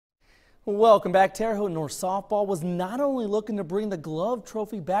Welcome back. Terre Haute North softball was not only looking to bring the glove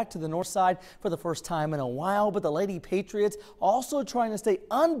trophy back to the north side for the first time in a while, but the Lady Patriots also trying to stay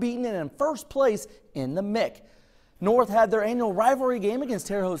unbeaten and in first place in the MIC. North had their annual rivalry game against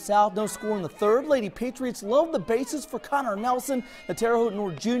Terre Haute South. No score in the third. Lady Patriots load the bases for Connor Nelson. The Terre Haute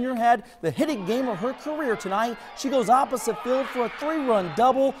North Jr. had the hitting game of her career tonight. She goes opposite field for a 3-run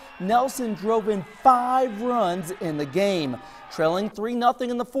double. Nelson drove in 5 runs in the game. Trailing 3-0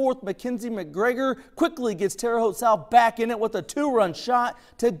 in the fourth, Mackenzie McGregor quickly gets Terre Haute South back in it with a 2-run shot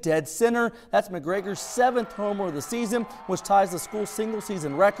to dead center. That's McGregor's 7th homer of the season, which ties the school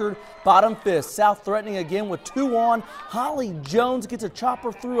single-season record. Bottom 5th, South threatening again with 2 on. Holly Jones gets a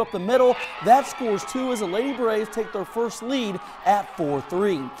chopper through up the middle. That scores 2 as the Lady Braves take their first lead at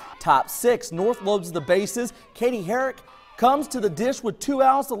 4-3. Top 6, North loads the bases. Katie Herrick comes to the dish with 2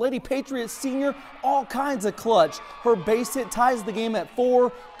 outs. The Lady Patriots senior, all kinds of clutch. Her base hit ties the game at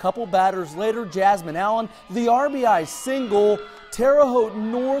 4. Couple batters later, Jasmine Allen, the RBI single. Terre Haute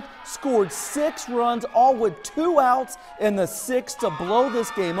North scored 6 runs, all with 2 outs in the 6th to blow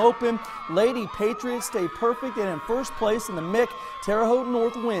this game open. Lady Patriots stay perfect and in first place in the MIC. Terre Haute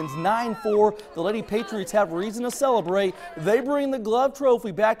North wins 9-4. The Lady Patriots have reason to celebrate. They bring the glove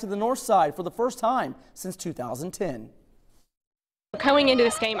trophy back to the north side for the first time since 2010. Going into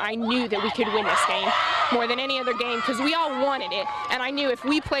this game, I knew that we could win this game more than any other game because we all wanted it. And I knew if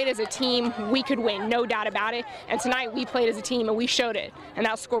we played as a team, we could win, no doubt about it. And tonight we played as a team and we showed it. And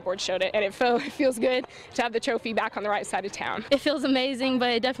that scoreboard showed it. And it feels good to have the trophy back on the right side of town. It feels amazing, but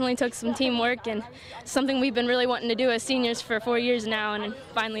it definitely took some teamwork and something we've been really wanting to do as seniors for 4 years now and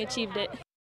finally achieved it.